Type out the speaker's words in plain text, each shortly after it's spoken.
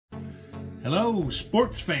Hello,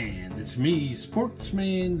 sports fans. It's me,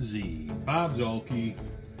 Sportsman Z, Bob Zolke.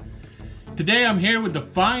 Today I'm here with the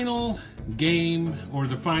final game, or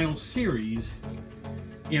the final series,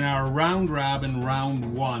 in our round robin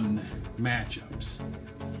round one matchups.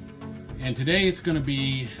 And today it's going to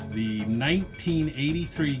be the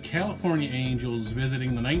 1983 California Angels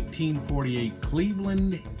visiting the 1948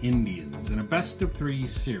 Cleveland Indians in a best-of-3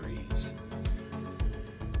 series.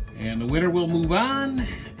 And the winner will move on,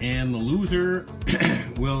 and the loser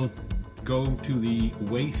will go to the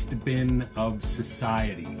waste bin of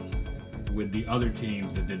society with the other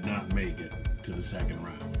teams that did not make it to the second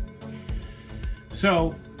round.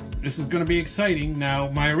 So, this is going to be exciting.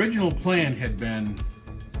 Now, my original plan had been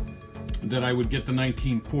that I would get the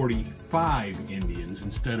 1945 Indians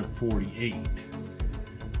instead of 48,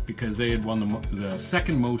 because they had won the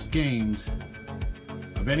second most games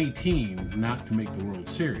of any team not to make the World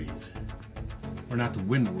Series, or not to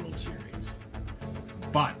win the World Series.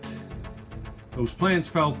 But those plans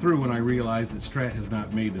fell through when I realized that Strat has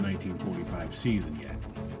not made the 1945 season yet.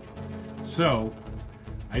 So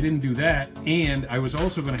I didn't do that, and I was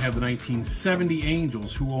also going to have the 1970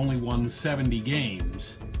 Angels, who only won 70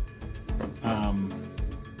 games.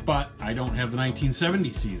 But I don't have the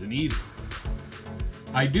 1970 season either.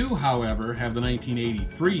 I do, however, have the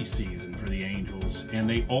 1983 season for the Angels, and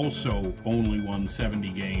they also only won 70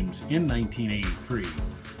 games in 1983.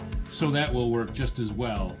 So that will work just as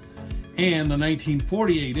well. And the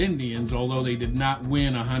 1948 Indians, although they did not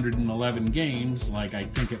win 111 games, like I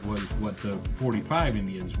think it was what the 45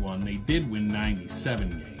 Indians won, they did win 97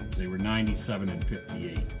 games. They were 97 and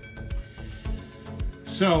 58.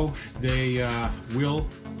 So they will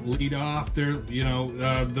lead off their,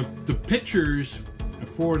 the pitchers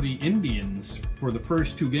for the Indians for the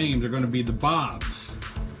first two games are going to be the Bobs.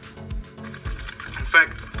 In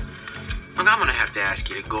fact, I'm going to have to ask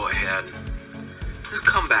you to go ahead and just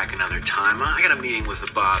come back another time. I got a meeting with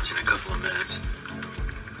the Bobs in a couple of minutes.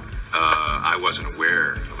 I wasn't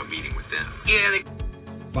aware of a meeting with them. Yeah,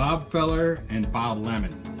 Bob Feller and Bob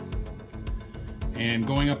Lemon. And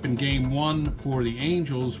going up in game one for the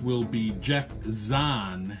Angels will be Geoff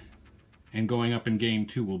Zahn, and going up in game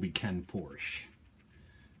two will be Ken Forsch.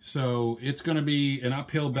 So it's going to be an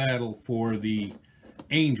uphill battle for the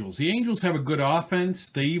Angels. The Angels have a good offense.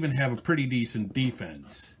 They even have a pretty decent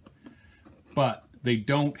defense. But they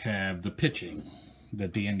don't have the pitching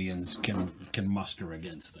that the Indians can muster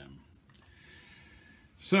against them.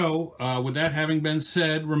 So with that having been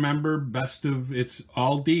said, remember, it's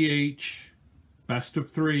all DH, best of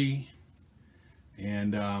 3.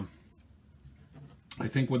 And I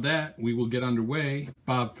think with that, we will get underway.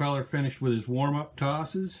 Bob Feller finished with his warm-up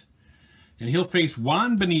tosses. And he'll face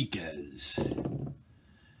Juan Beniquez.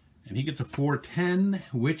 And he gets a 4-10,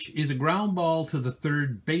 which is a ground ball to the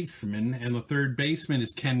third baseman. And the third baseman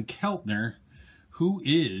is Ken Keltner, who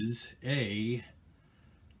is a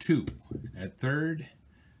 2 at third.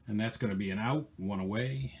 And that's going to be an out, 1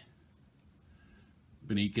 away.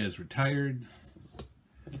 Beniquez retired.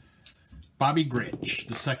 Bobby Grich,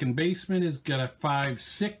 the second baseman, has got a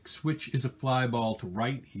 5-6, which is a fly ball to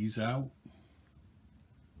right. He's out.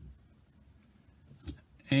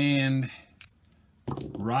 And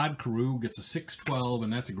Rod Carew gets a 6-12,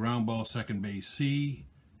 and that's a ground ball, second base C.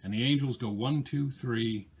 And the Angels go 1, 2,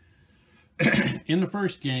 3 in the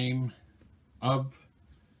first game of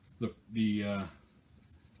the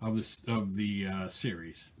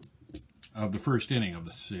series, of the first inning of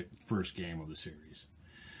the first game of the series.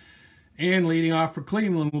 And leading off for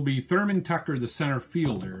Cleveland will be Thurman Tucker, the center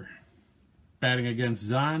fielder. Batting against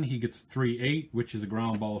Zahn, he gets a 3-8, which is a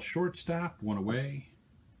ground ball shortstop, 1 away.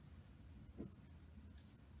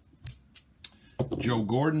 Joe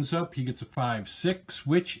Gordon's up. He gets a 5-6,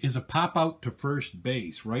 which is a pop out to first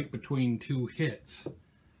base, right between 2 hits.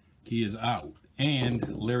 He is out.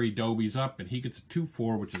 And Larry Doby's up, and he gets a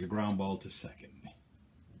 2-4, which is a ground ball to second.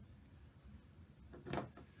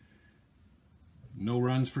 No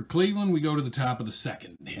runs for Cleveland. We go to the top of the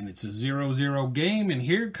second, and it's a 0-0 game, and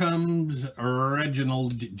here comes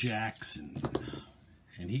Reginald Jackson.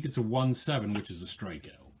 And he gets a 1-7, which is a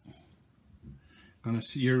strikeout.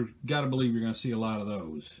 Gotta believe you're gonna see a lot of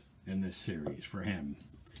those in this series for him.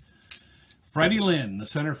 Freddie Lynn, the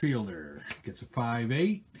center fielder, gets a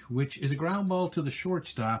 5-8, which is a ground ball to the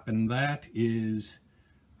shortstop, and that is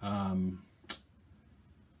Lou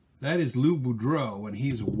Boudreau, and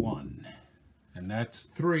he's a 1. And that's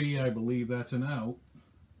 3. I believe that's an out.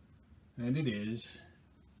 And it is.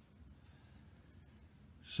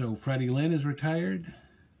 So Freddie Lynn is retired.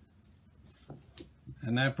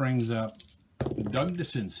 And that brings up Doug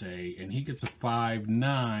DeCinces, and he gets a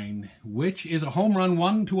 5-9, which is a home run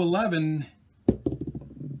 1-11,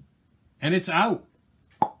 and it's out.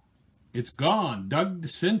 It's gone. Doug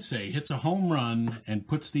DeCinces hits a home run and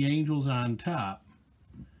puts the Angels on top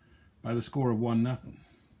by the score of 1-0.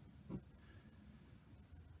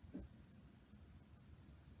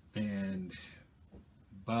 And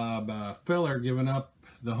Bob Feller giving up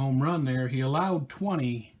the home run there. He allowed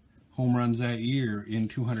 20 home runs that year in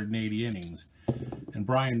 280 innings. And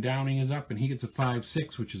Brian Downing is up, and he gets a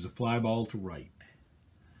 5-6, which is a fly ball to right.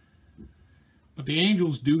 But the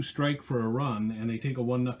Angels do strike for a run, and they take a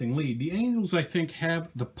 1-0 lead. The Angels, I think, have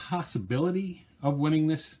the possibility of winning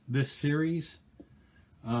this series,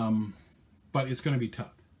 but it's going to be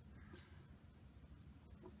tough.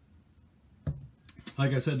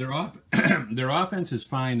 Like I said, their offense is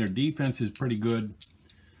fine. Their defense is pretty good.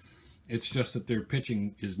 It's just that their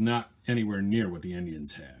pitching is not anywhere near what the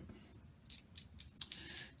Indians have.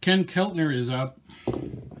 Ken Keltner is up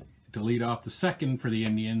to lead off the second for the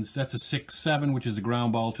Indians. That's a 6-7, which is a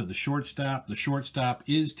ground ball to the shortstop. The shortstop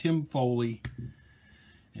is Tim Foley,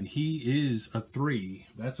 and he is a 3.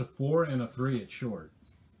 That's a 4 and a 3 at short.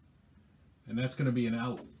 And that's going to be an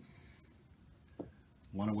out.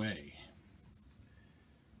 1 away.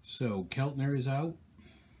 So Keltner is out.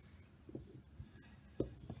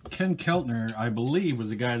 Ken Keltner, I believe, was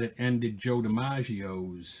the guy that ended Joe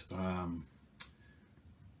DiMaggio's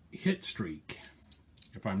hit streak,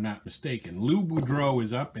 if I'm not mistaken. Lou Boudreau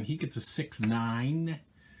is up, and he gets a 6-9,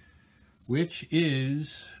 which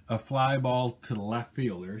is a fly ball to the left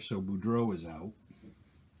fielder, so Boudreau is out.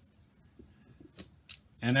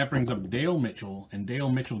 And that brings up Dale Mitchell, and Dale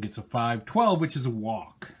Mitchell gets a 5-12, which is a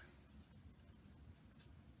walk.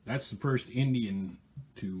 That's the first Indian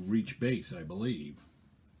to reach base, I believe.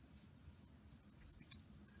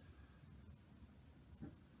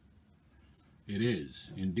 It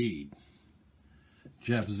is, indeed.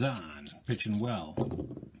 Geoff Zahn pitching well.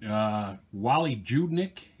 Wally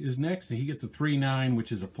Judnick is next, and he gets a 3-9,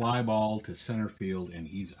 which is a fly ball to center field, and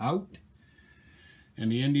he's out. And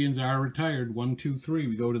the Indians are retired. 1, 2, 3.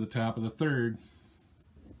 We go to the top of the third.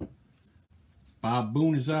 Bob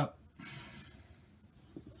Boone is up.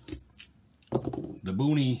 The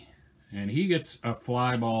Boonie, and he gets a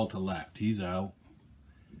fly ball to left. He's out.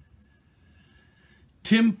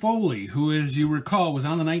 Tim Foley, who, as you recall, was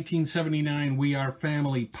on the 1979 We Are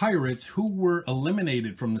Family Pirates, who were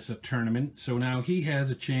eliminated from this tournament. So now he has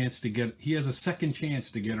a chance to get, he has a second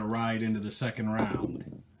chance to get a ride into the second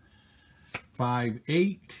round.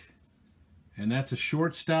 5-8, and that's a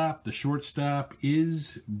shortstop. The shortstop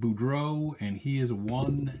is Boudreau, and he is a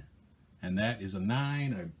 1, and that is a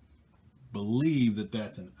 9. I believe that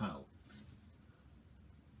that's an out.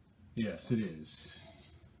 Yes, it is.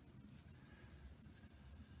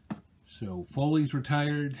 So Foley's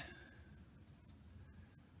retired.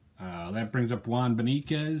 That brings up Juan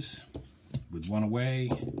Beniquez with 1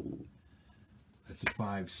 away. That's a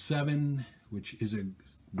 5-7, which is a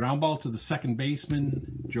ground ball to the second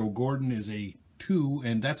baseman. Joe Gordon is a 2,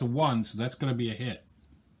 and that's a 1, so that's going to be a hit.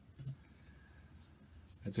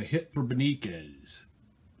 That's a hit for Beniquez.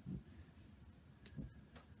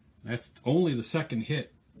 That's only the second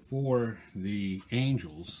hit for the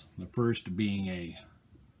Angels, the first being a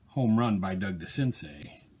home run by Doug DeCinces.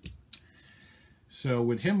 So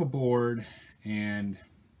with him aboard and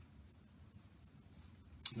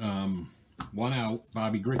 1 out,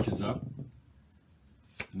 Bobby Grich is up.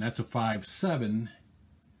 And that's a 5-7.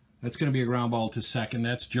 That's going to be a ground ball to second.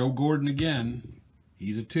 That's Joe Gordon again.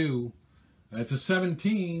 He's a 2. That's a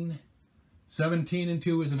 17. 17 and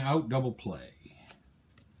 2 is an out double play.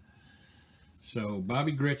 So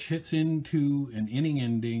Bobby Grich hits into an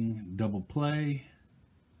inning-ending double play.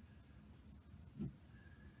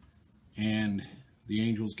 And the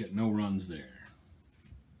Angels get no runs there.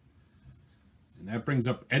 And that brings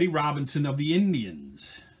up Eddie Robinson of the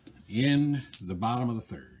Indians in the bottom of the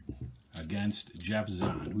third against Geoff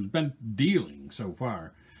Zahn, who's been dealing so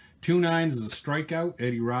far. 2-9 is a strikeout.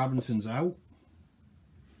 Eddie Robinson's out.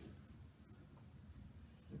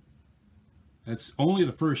 That's only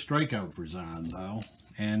the first strikeout for Zahn, though.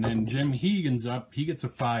 And then Jim Hegan's up. He gets a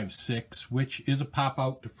 5-6, which is a pop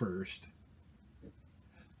out to first.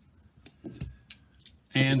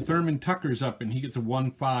 And Thurman Tucker's up, and he gets a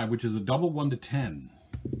 1-5, which is a double 1 to 10.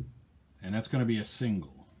 And that's going to be a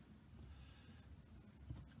single.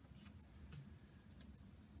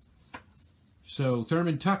 So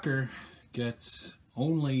Thurman Tucker gets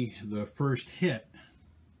only the first hit.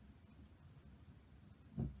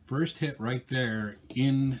 First hit right there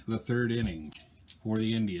in the third inning for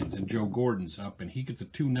the Indians. And Joe Gordon's up, and he gets a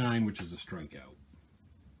 2-9, which is a strikeout.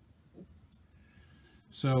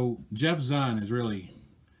 So Geoff Zahn is really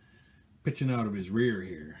pitching out of his rear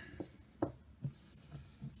here.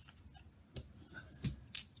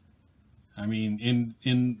 I mean, in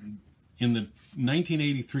the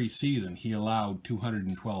 1983 season, he allowed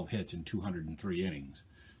 212 hits in 203 innings.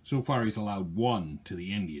 So far, he's allowed 1 to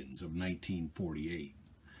the Indians of 1948.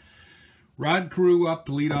 Rod Carew up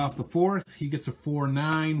to lead off the 4th. He gets a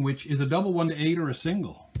 4-9, which is a double 1-8 or a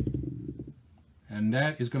single. And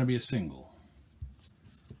that is going to be a single.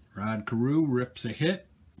 Rod Carew rips a hit.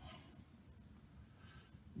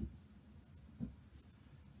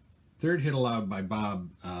 Third hit allowed by Bob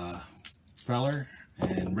Feller.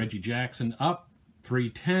 And Reggie Jackson up.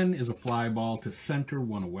 3-10 is a fly ball to center,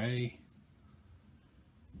 1 away.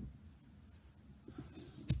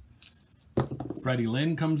 Freddie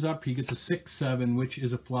Lynn comes up. He gets a 6-7, which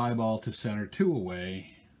is a fly ball to center, 2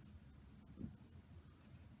 away.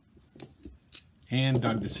 And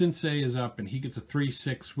Doug DeCinces is up, and he gets a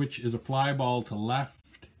 3-6, which is a fly ball to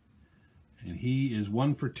left. And he is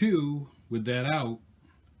 1 for 2 with that out.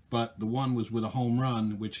 But the one was with a home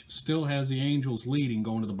run, which still has the Angels leading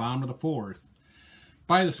going to the bottom of the 4th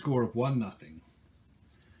by the score of 1-0.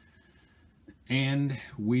 And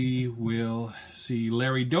we will see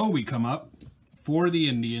Larry Doby come up for the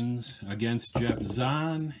Indians against Geoff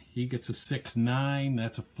Zahn. He gets a 6-9.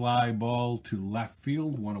 That's a fly ball to left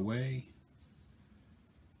field, 1 away.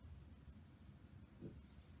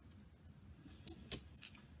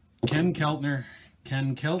 Ken Keltner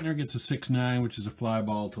gets a 6-9, which is a fly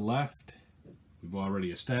ball to left. We've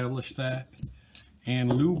already established that.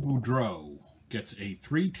 And Lou Boudreau gets a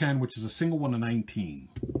 3-10, which is a single 1-19.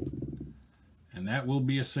 And that will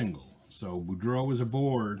be a single. So Boudreau is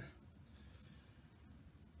aboard.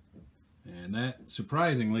 And that,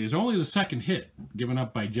 surprisingly, is only the 2nd hit given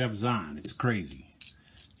up by Geoff Zahn. It's crazy.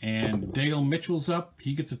 And Dale Mitchell's up.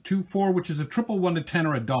 He gets a 2-4, which is a triple 1-10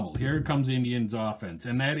 or a double. Here comes the Indians' offense.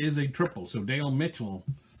 And that is a triple. So Dale Mitchell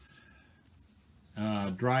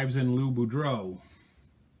drives in Lou Boudreau.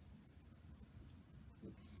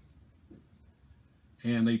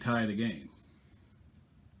 And they tie the game.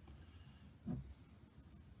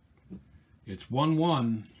 It's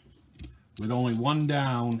 1-1 with only 1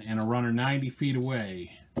 down and a runner 90 feet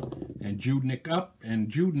away. And Judnick up, and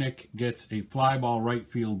Judnick gets a fly ball right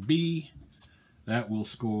field B. That will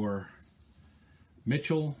score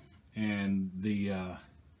Mitchell, and the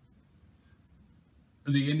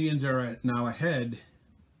Indians are now ahead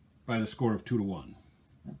by the score of 2-1.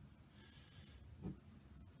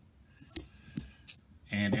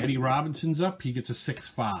 And Eddie Robinson's up. He gets a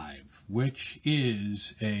 6-5, which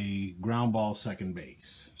is a ground ball second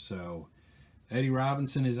base. So Eddie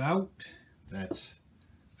Robinson is out. I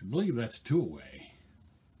believe that's 2 away.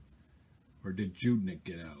 Or did Judnick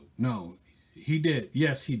get out? No, he did.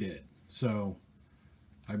 Yes, he did. So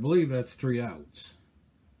I believe that's 3 outs.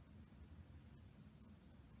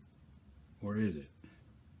 Or is it?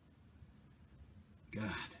 God.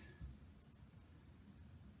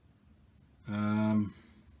 I'm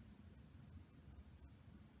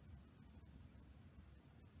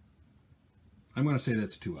going to say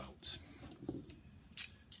that's 2 outs.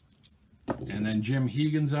 And then Jim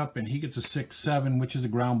Hegan's up, and he gets a 6-7, which is a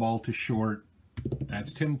ground ball to short.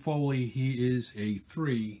 That's Tim Foley. He is a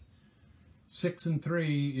 3. 6 and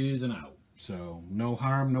 3 is an out. So no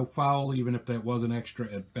harm, no foul, even if that was an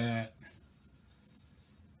extra at bat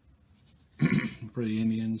for the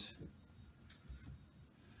Indians.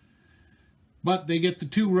 But they get the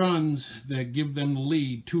 2 runs that give them the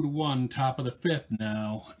lead, 2-1, top of the 5th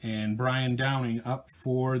now. And Brian Downing up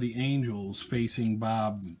for the Angels facing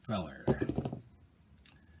Bob Feller.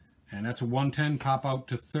 And that's a 1-10 pop out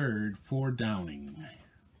to 3rd for Downing.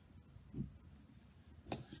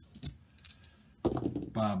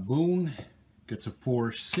 Bob Boone gets a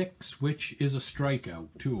 4-6, which is a strikeout,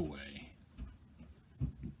 2 away.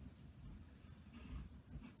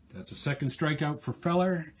 That's a 2nd strikeout for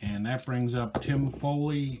Feller, and that brings up Tim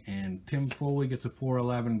Foley, and Tim Foley gets a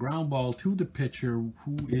 4-11 ground ball to the pitcher,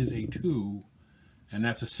 who is a 2, and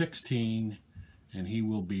that's a 16, and he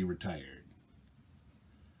will be retired.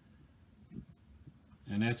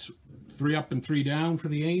 And that's 3 up and 3 down for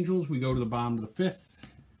the Angels. We go to the bottom of the 5th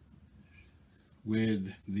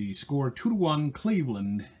with the score 2-1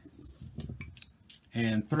 Cleveland.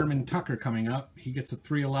 And Thurman Tucker coming up. He gets a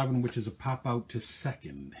 3-11, which is a pop out to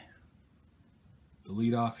 2nd. The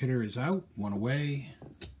leadoff hitter is out, 1 away.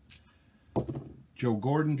 Joe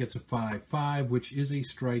Gordon gets a 5-5, which is a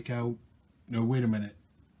strikeout. No, wait a minute.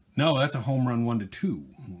 No, that's a home run 1-2.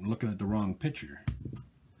 I'm looking at the wrong pitcher.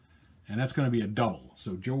 And that's going to be a double.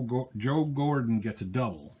 So Joe Gordon gets a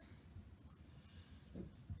double.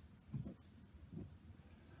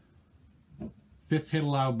 Fifth hit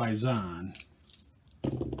allowed by Zahn.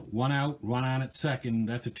 One out, one on at second.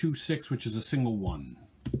 That's a 2-6, which is a single one.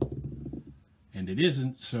 And it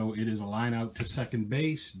isn't, so it is a line out to second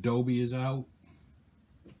base. Doby is out.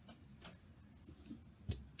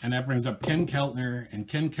 And that brings up Ken Keltner. And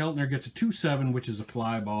Ken Keltner gets a 2-7, which is a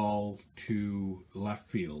fly ball to left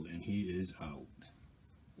field. And he is out.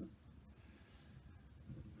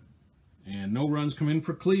 And no runs come in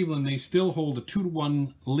for Cleveland. They still hold a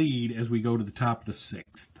 2-1 lead as we go to the top of the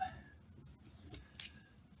sixth.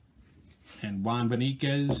 And Juan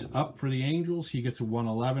Beniquez up for the Angels. He gets a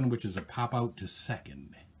 1-11, which is a pop out to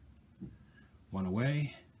second. One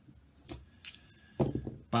away.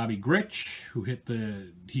 Bobby Grich, who hit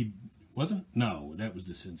the... He wasn't? No, that was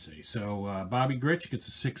the Sensei. So Bobby Grich gets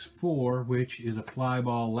a 6-4, which is a fly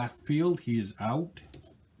ball left field. He is out.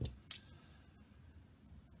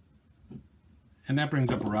 And that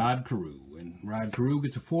brings up Rod Carew. And Rod Carew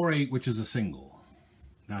gets a 4-8, which is a single.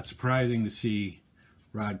 Not surprising to see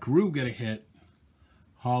Rod Carew get a hit.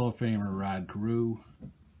 Hall of Famer Rod Carew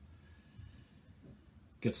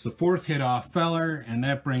gets the fourth hit off Feller, and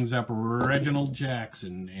that brings up Reginald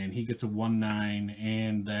Jackson, and he gets a 1-9,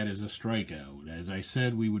 and that is a strikeout. As I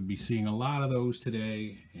said, we would be seeing a lot of those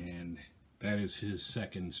today, and that is his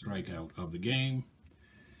second strikeout of the game.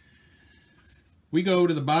 We go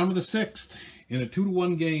to the bottom of the sixth. In a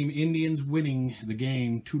 2-1 game, Indians winning the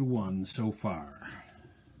game 2-1 so far.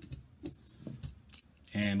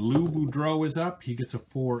 And Lou Boudreau is up. He gets a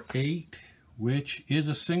 4-8, which is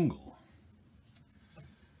a single.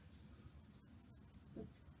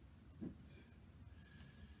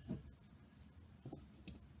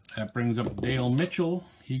 That brings up Dale Mitchell.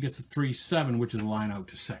 He gets a 3-7, which is a line out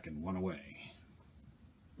to second. One away.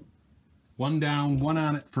 One down, one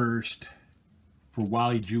on at first for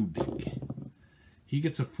Wally Judnick. He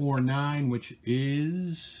gets a 4-9, which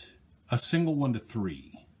is a single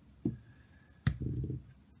 1-3.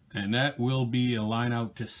 And that will be a line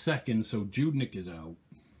out to second, so Judnick is out.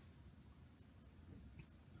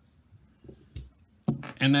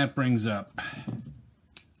 And that brings up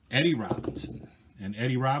Eddie Robinson. And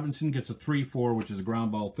Eddie Robinson gets a 3-4, which is a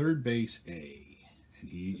ground ball third base A. And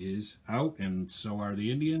he is out, and so are the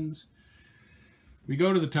Indians. We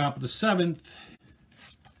go to the top of the seventh.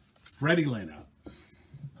 Freddie Lynn up.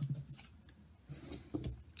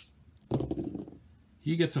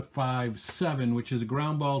 He gets a 5-7, which is a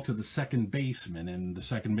ground ball to the second baseman. And the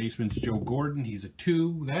second baseman's Joe Gordon. He's a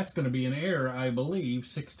 2. That's going to be an error, I believe.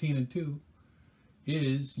 16-2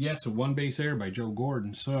 is, yes, a one-base error by Joe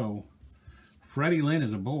Gordon. So, Freddie Lynn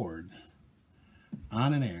is aboard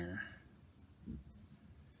on an error.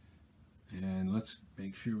 And let's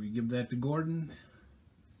make sure we give that to Gordon.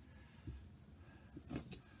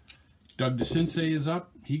 Doug DeCinces is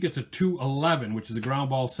up. He gets a 2-11, which is a ground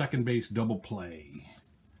ball second base double play.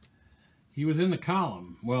 He was in the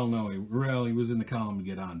column. Well, no, he was in the column to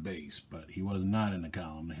get on base, but he was not in the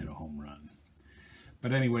column to hit a home run.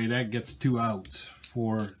 But anyway, that gets 2 outs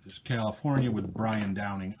for California with Brian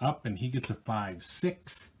Downing up, and he gets a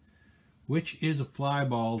 5-6, which is a fly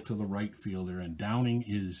ball to the right fielder, and Downing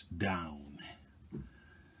is down.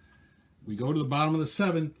 We go to the bottom of the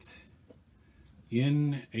seventh.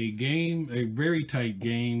 In a game, a very tight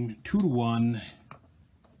game, 2-1.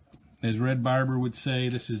 As Red Barber would say,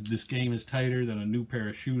 this game is tighter than a new pair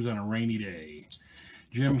of shoes on a rainy day.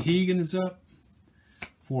 Jim Hegan is up.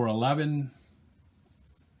 4-11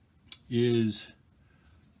 is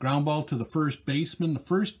ground ball to the first baseman. The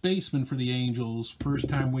first baseman for the Angels, first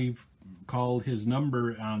time we've called his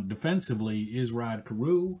number defensively, is Rod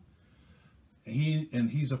Carew.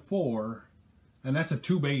 He's a 4, and that's a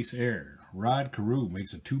 2-base error. Rod Carew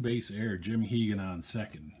makes a 2-base error. Jim Hegan on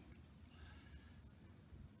second.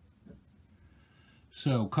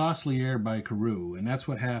 So, costly error by Carew. And that's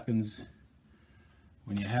what happens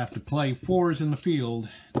when you have to play 4s in the field.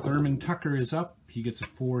 Thurman Tucker is up. He gets a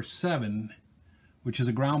 4-7, which is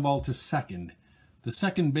a ground ball to second. The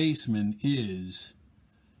second baseman is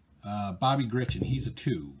Bobby Grich, and he's a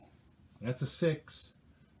 2. That's a 6.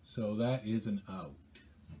 So, that is an out.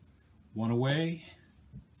 One away.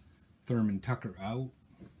 Thurman Tucker out.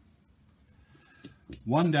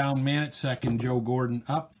 One down, man at second, Joe Gordon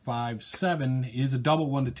up. 5-7 is a double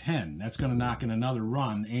 1-10. That's going to knock in another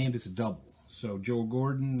run, and it's a double. So Joe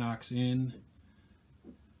Gordon knocks in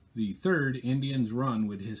the third Indians run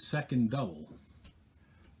with his second double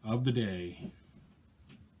of the day.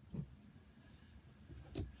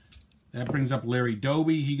 That brings up Larry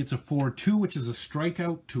Doby. He gets a 4-2, which is a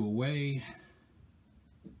strikeout, 2 away.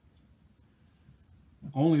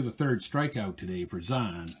 Only the third strikeout today for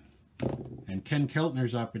Zahn. And Ken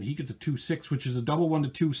Keltner's up, and he gets a 2-6, which is a double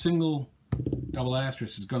 1-2 single double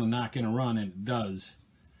asterisk is going to knock in a run, and it does.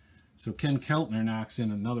 So Ken Keltner knocks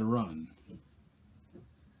in another run.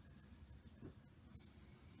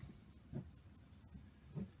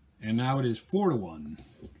 And now it is 4-1.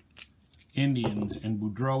 Indians, and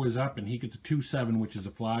Boudreau is up, and he gets a 2-7, which is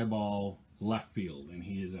a fly ball left field, and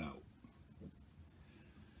he is out.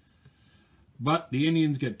 But the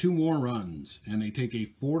Indians get 2 more runs, and they take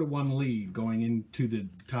a 4-1 lead going into the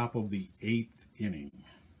top of the 8th inning.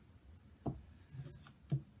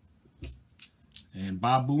 And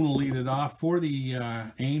Bob Boone will lead it off for the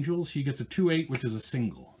Angels. He gets a 2-8, which is a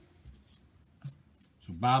single.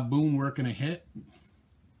 So Bob Boone working a hit.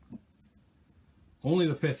 Only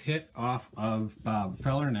the 5th hit off of Bob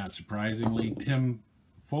Feller, not surprisingly. Tim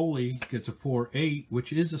Foley gets a 4-8,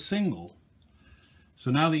 which is a single.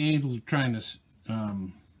 So now the Angels are trying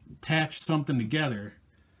to patch something together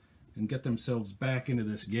and get themselves back into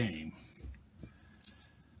this game.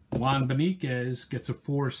 Juan Beniquez gets a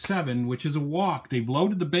 4-7, which is a walk. They've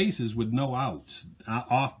loaded the bases with no outs,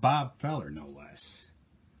 off Bob Feller, no less.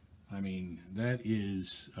 I mean, that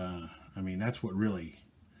is, that's what really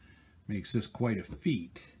makes this quite a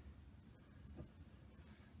feat.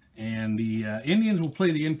 And the Indians will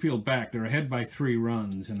play the infield back. They're ahead by 3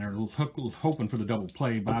 runs, and they're hoping for the double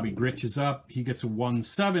play. Bobby Grich is up. He gets a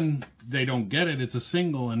 1-7. They don't get it. It's a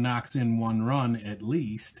single and knocks in 1 run at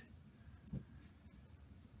least.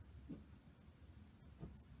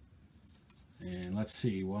 And let's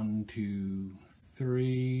see, 1, 2,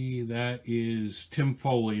 3. That is Tim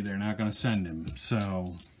Foley. They're not going to send him.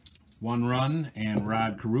 So 1 run, and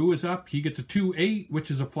Rod Carew is up. He gets a 2-8,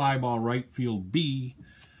 which is a fly ball right field B.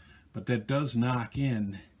 But that does knock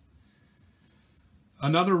in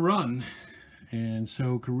another run. And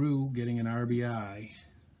so Carew getting an RBI.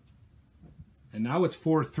 And now it's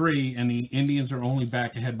 4-3, and the Indians are only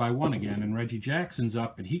back ahead by 1 again. And Reggie Jackson's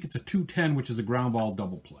up, and he gets a 2-10, which is a ground ball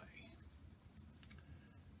double play.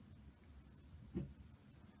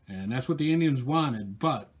 And that's what the Indians wanted,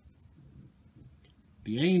 but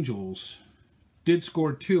the Angels did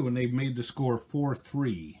score 2, and they've made the score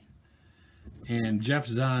 4-3. And Geoff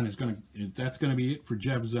Zahn that's going to be it for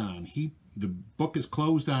Geoff Zahn. The book is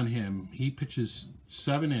closed on him. He pitches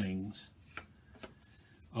 7 innings,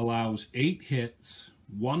 allows 8 hits,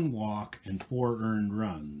 1 walk, and 4 earned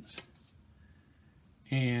runs.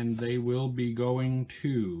 And they will be going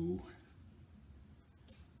to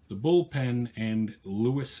the bullpen, and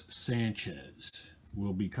Luis Sanchez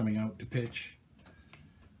will be coming out to pitch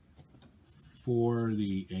for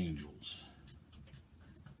the Angels.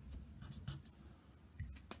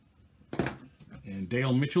 And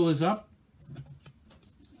Dale Mitchell is up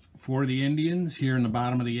for the Indians here in the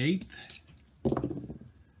bottom of the 8th.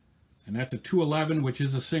 And that's a 2-11, which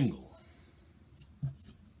is a single.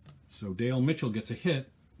 So Dale Mitchell gets a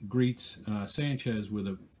hit, greets Sanchez with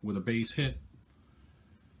a base hit.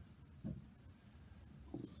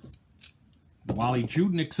 Wally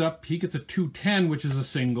Judnick's up. He gets a 2-10, which is a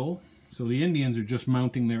single. So the Indians are just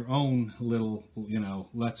mounting their own little,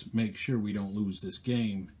 let's make sure we don't lose this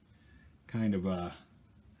game kind of a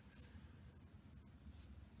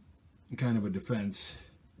defense.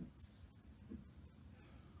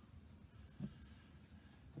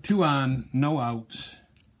 2 on, no outs.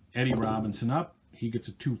 Eddie Robinson up. He gets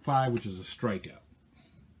a 2-5, which is a strikeout.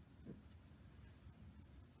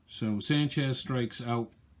 So Sanchez strikes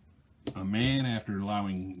out a man after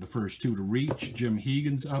allowing the first 2 to reach. Jim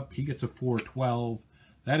Hegan's up. He gets a 4-12.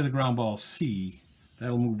 That is a ground ball C.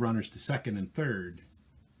 That'll move runners to second and third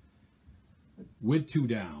with 2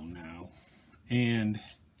 down now. And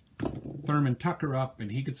Thurman Tucker up,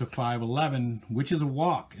 and he gets a 5-11, which is a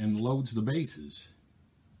walk, and loads the bases.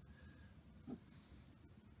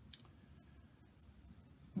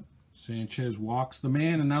 Sanchez walks the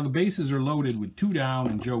man, and now the bases are loaded with 2 down,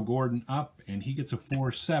 and Joe Gordon up, and he gets a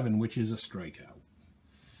 4-7, which is a strikeout.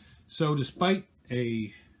 So despite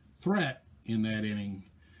a threat in that inning,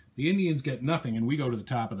 the Indians get nothing, and we go to the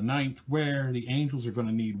top of the 9th, where the Angels are going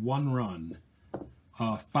to need 1 run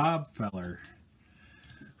off Bob Feller,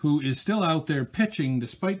 who is still out there pitching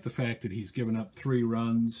despite the fact that he's given up 3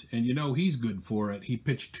 runs, and he's good for it. He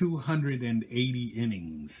pitched 280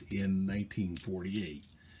 innings in 1948.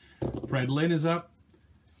 Fred Lynn is up.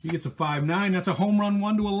 He gets a 5-9. That's a home run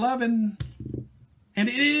 1-11. And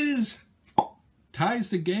it is.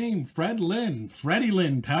 Ties the game. Freddie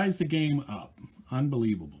Lynn ties the game up.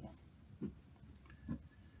 Unbelievable.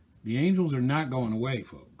 The Angels are not going away,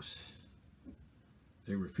 folks.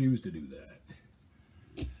 They refuse to do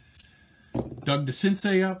that. Doug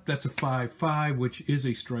DeCinces up. That's a 5-5, which is a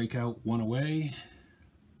strikeout, 1 away.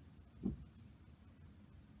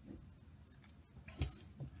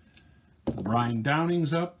 Brian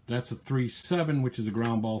Downing's up. That's a 3-7, which is a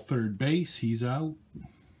ground ball third base. He's out.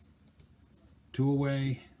 2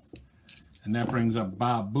 away. And that brings up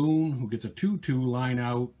Bob Boone, who gets a 2-2 line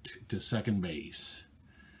out to second base.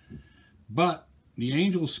 But the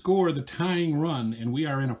Angels score the tying run, and we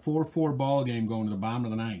are in a 4-4 ball game going to the bottom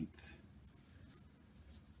of the 9th.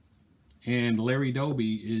 And Larry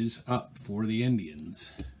Doby is up for the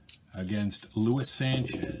Indians against Luis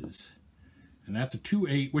Sanchez. And that's a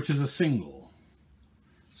 2-8, which is a single.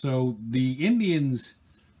 So the Indians'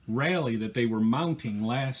 rally that they were mounting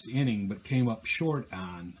last inning but came up short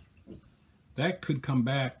on, that could come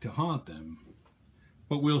back to haunt them.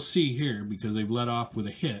 But we'll see here because they've led off with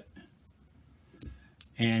a hit.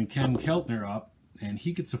 And Ken Keltner up, and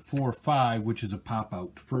he gets a 4-5, which is a pop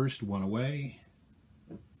out first, 1 away.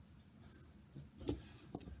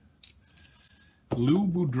 Lou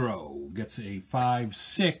Boudreau gets a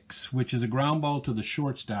 5-6, which is a ground ball to the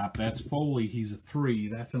shortstop. That's Foley. He's a 3.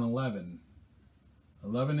 That's an 11.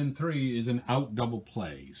 11 and 3 is an out double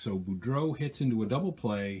play. So Boudreau hits into a double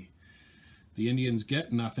play. The Indians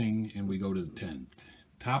get nothing, and we go to the 10th.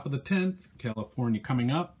 Top of the 10th, California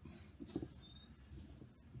coming up.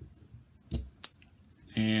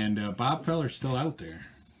 And Bob Feller's still out there.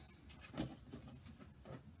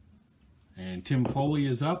 And Tim Foley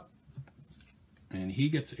is up. And he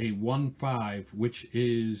gets a 1-5, which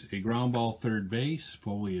is a ground ball third base.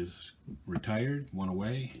 Foley is retired, 1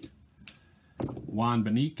 away. Juan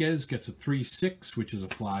Beniquez gets a 3-6, which is a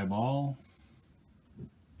fly ball.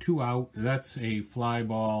 2 out. That's a fly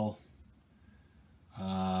ball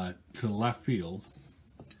to left field.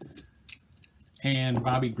 And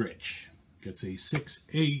Bobby Grich gets a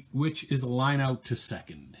 6-8, which is a line out to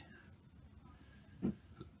second.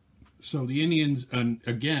 So the Indians,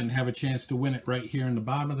 again, have a chance to win it right here in the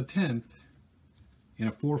bottom of the 10th in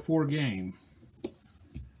a 4-4 game.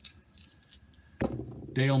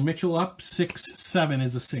 Dale Mitchell up, 6-7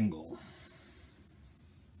 is a single.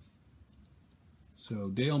 So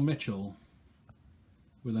Dale Mitchell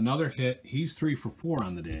with another hit. He's 3 for 4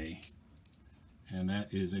 on the day. And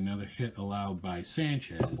that is another hit allowed by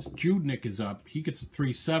Sanchez. Judnick is up. He gets a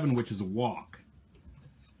 3-7, which is a walk.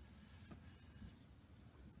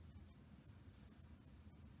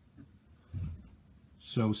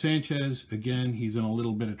 So Sanchez, again, he's in a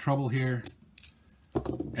little bit of trouble here.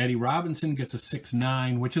 Eddie Robinson gets a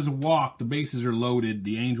 6-9, which is a walk. The bases are loaded.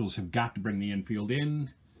 The Angels have got to bring the infield in.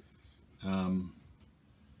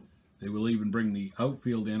 They will even bring the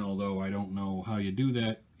outfield in, although I don't know how you do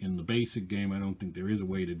that. In the basic game, I don't think there is a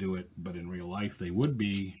way to do it, but in real life, they would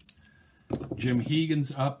be. Jim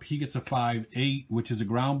Hegan's up. He gets a 5-8, which is a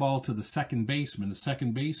ground ball to the second baseman. The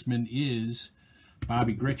second baseman is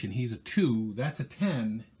Bobby Grich, and he's a 2. That's a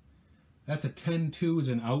 10. That's a 10-2 is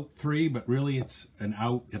an out 3, but really it's an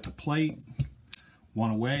out at the plate. 1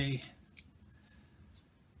 away.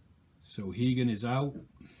 So Hegan is out.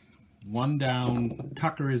 1 down.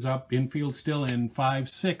 Tucker is up. Infield still in.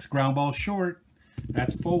 5-6. Ground ball short.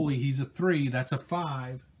 That's Foley. He's a 3. That's a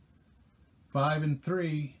 5. 5 and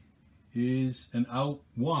 3 is an out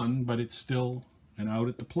 1, but it's still an out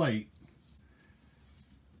at the plate.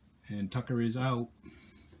 And Tucker is out.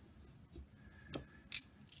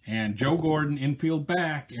 And Joe Gordon, infield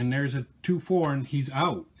back, and there's a 2-4, and he's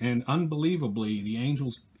out. And unbelievably, the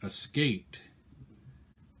Angels escaped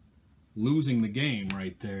losing the game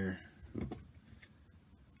right there.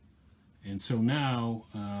 And so now,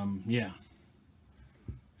 yeah.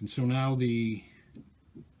 And so now the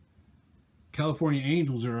California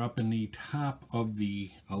Angels are up in the top of the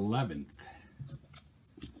 11th.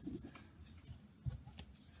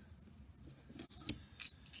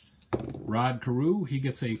 Rod Carew, he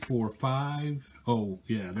gets a 4-5. Oh,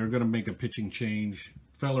 yeah, they're going to make a pitching change.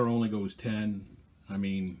 Feller only goes 10. I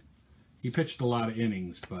mean, he pitched a lot of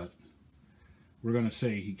innings, but we're going to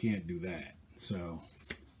say he can't do that. So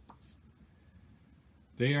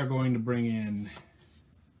they are going to bring in,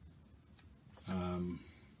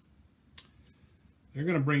 they're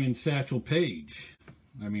going to bring in Satchel Paige.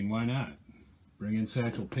 I mean, why not? Bring in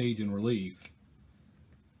Satchel Paige in relief.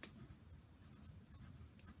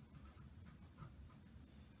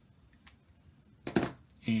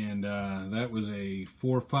 And that was a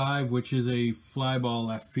 4-5, which is a fly ball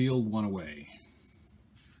left field, 1 away.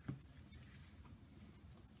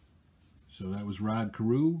 So that was Rod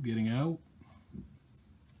Carew getting out.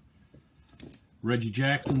 Reggie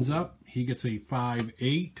Jackson's up. He gets a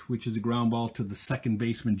 5-8, which is a ground ball to the second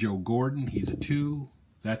baseman, Joe Gordon. He's a 2.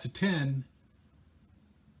 That's a 10.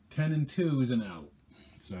 10 and 2 is an out.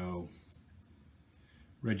 So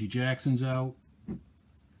Reggie Jackson's out.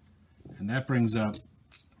 And that brings up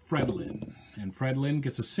Fred Lynn. And Fred Lynn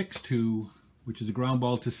gets a 6-2, which is a ground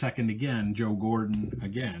ball to second again. Joe Gordon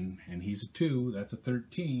again, and he's a 2. That's a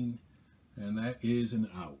 13, and that is an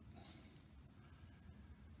out.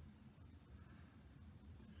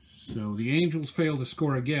 So the Angels fail to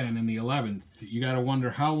score again in the 11th. You got to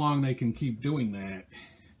wonder how long they can keep doing that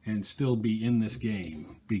and still be in this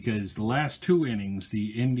game, because the last 2 innings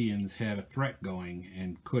the Indians had a threat going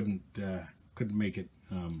and couldn't make it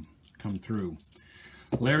come through.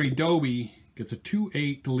 Larry Doby gets a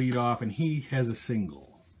 2-8 to lead off, and he has a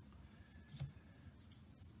single.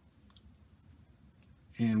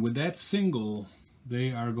 And with that single,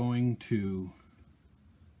 they are going to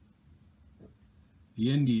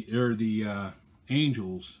the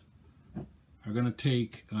Angels are going to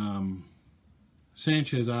take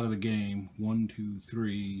Sanchez out of the game. 1, 2,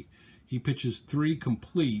 3. He pitches 3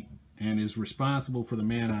 complete and is responsible for the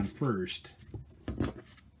man on first.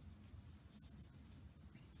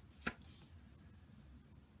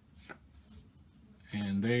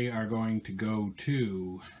 And they are going to go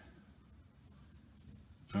to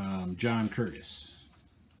John Curtis.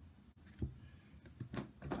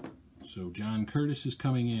 So John Curtis is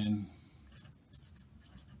coming in.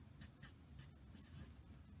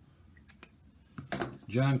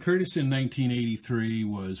 John Curtis in 1983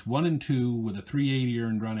 was 1-2 with a 380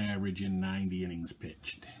 earned run average in 90 innings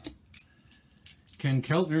pitched. Ken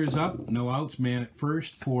Keltner is up, no outs, man at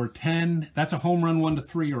first for 10. That's a home run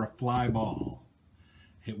 1-3 or a fly ball.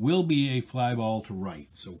 It will be a fly ball to right.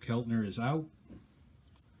 So Keltner is out.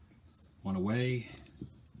 1 away.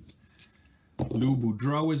 Lou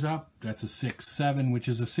Boudreau is up. That's a 6-7, which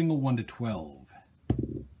is a single 1-12.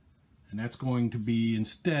 And that's going to be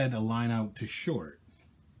instead a line out to short.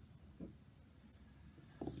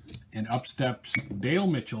 And up steps Dale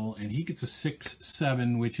Mitchell, and he gets a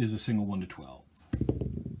 6-7, which is a single 1-12.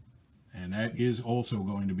 And that is also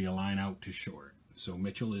going to be a line out to short. So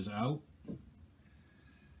Mitchell is out.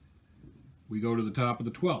 We go to the top of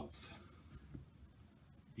the 12th.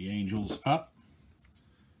 The Angels up,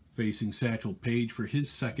 facing Satchel Paige for his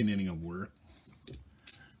second inning of work.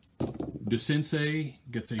 DeCinces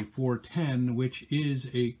gets a 4-10, which is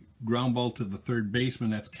a ground ball to the third baseman.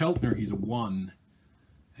 That's Keltner. He's a 1.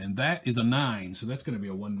 And that is a 9, so that's going to be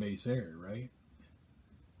a one-base error, right?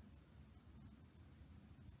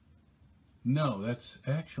 No, that's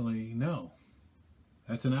actually, no.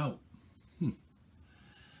 That's an out.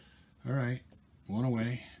 All right, 1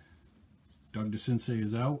 away. Doug DeCinces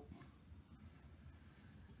is out.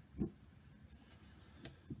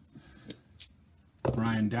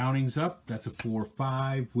 Brian Downing's up. That's a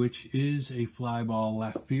 4-5, which is a fly ball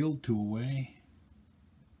left field, 2 away.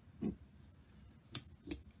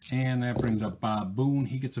 And that brings up Bob Boone.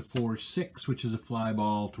 He gets a 4-6, which is a fly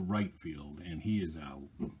ball to right field, and he is out.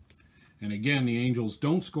 And again, the Angels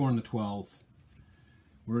don't score in the 12th.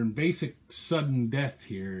 We're in basic sudden death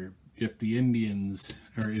here if the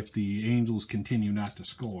Angels continue not to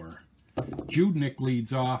score. Judnick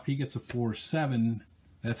leads off. He gets a 4-7.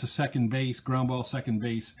 That's a second base, ground ball, second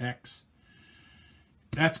base, X.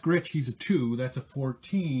 That's Gritch. He's a 2. That's a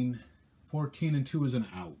 14. 14 and 2 is an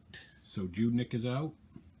out. So Judnick is out.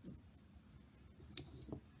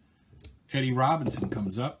 Eddie Robinson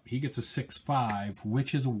comes up. He gets a 6-5,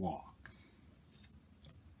 which is a walk.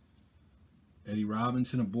 Eddie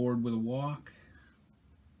Robinson aboard with a walk.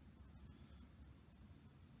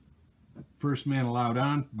 First man allowed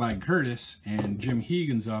on by Curtis, and Jim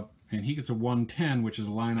Hegan's up, and he gets a 1-10, which is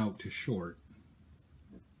a line out to short.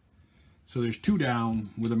 So there's 2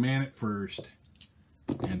 down with a man at first,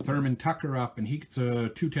 and Thurman Tucker up, and he gets a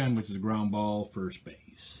 2-10, which is a ground ball first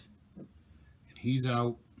base. And he's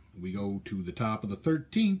out. We go to the top of the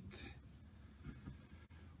 13th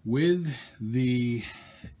with the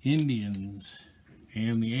Indians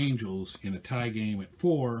and the Angels in a tie game at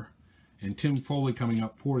 4, and Tim Foley coming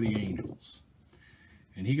up for the Angels.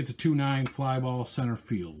 And he gets a 2-9 fly ball center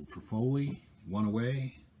field for Foley, 1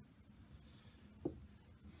 away.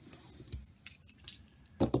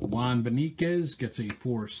 Juan Beniquez gets a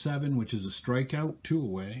 4-7, which is a strikeout, 2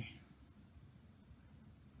 away.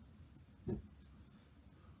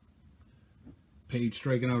 Page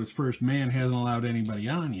striking out his first man, hasn't allowed anybody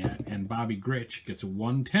on yet. And Bobby Gritch gets a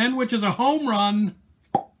 1-10, which is a home run.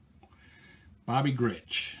 Bobby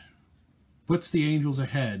Gritch puts the Angels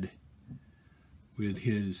ahead with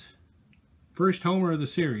his first homer of the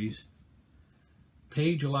series.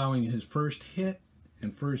 Page allowing his first hit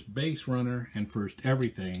and first base runner and first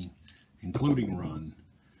everything, including run.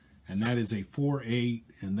 And that is a 4-8,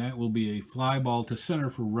 and that will be a fly ball to center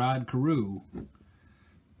for Rod Carew.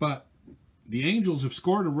 But the Angels have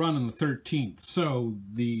scored a run in the 13th, so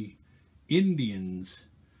the Indians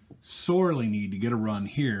sorely need to get a run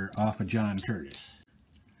here off of John Curtis.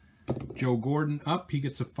 Joe Gordon up. He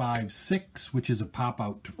gets a 5-6, which is a pop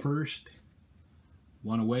out to first.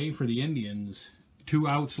 One away for the Indians. 2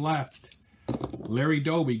 outs left. Larry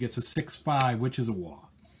Doby gets a 6-5, which is a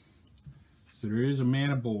walk. So there is a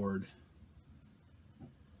man aboard.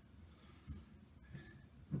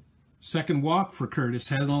 Second walk for Curtis.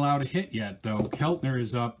 Hasn't allowed a hit yet, though. Keltner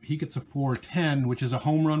is up. He gets a 4-10, which is a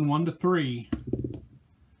home run 1-3.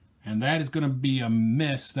 And that is going to be a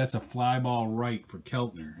miss. That's a fly ball right for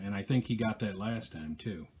Keltner. And I think he got that last time,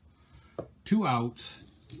 too. 2 outs.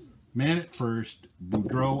 Man at first.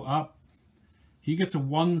 Boudreau up. He gets a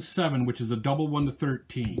 1-7, which is a double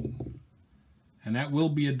 1-13. And that will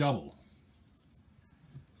be a double.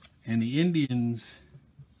 And the Indians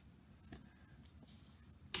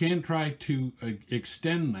can try to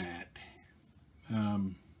extend that.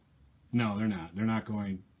 No, they're not. They're not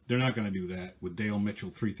going to do that with Dale Mitchell,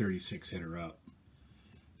 336 hitter up.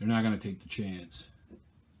 They're not going to take the chance.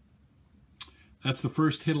 That's the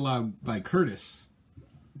first hit allowed by Curtis.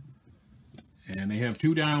 And they have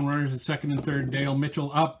 2 down runners at second and third. Dale Mitchell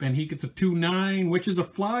up, and he gets a 2-9, which is a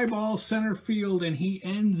fly ball center field, and he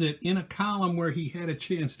ends it in a column where he had a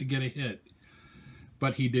chance to get a hit.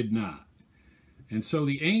 But he did not. And so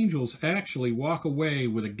the Angels actually walk away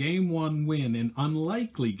with a Game 1 win, an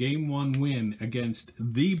unlikely Game 1 win against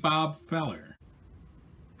the Bob Feller.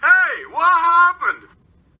 Hey, what happened?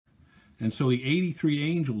 And so the 83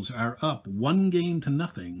 Angels are up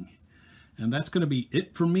 1-0. And that's going to be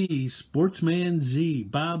it for me, Sportsman Z,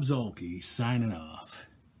 Bob Zolke, signing off.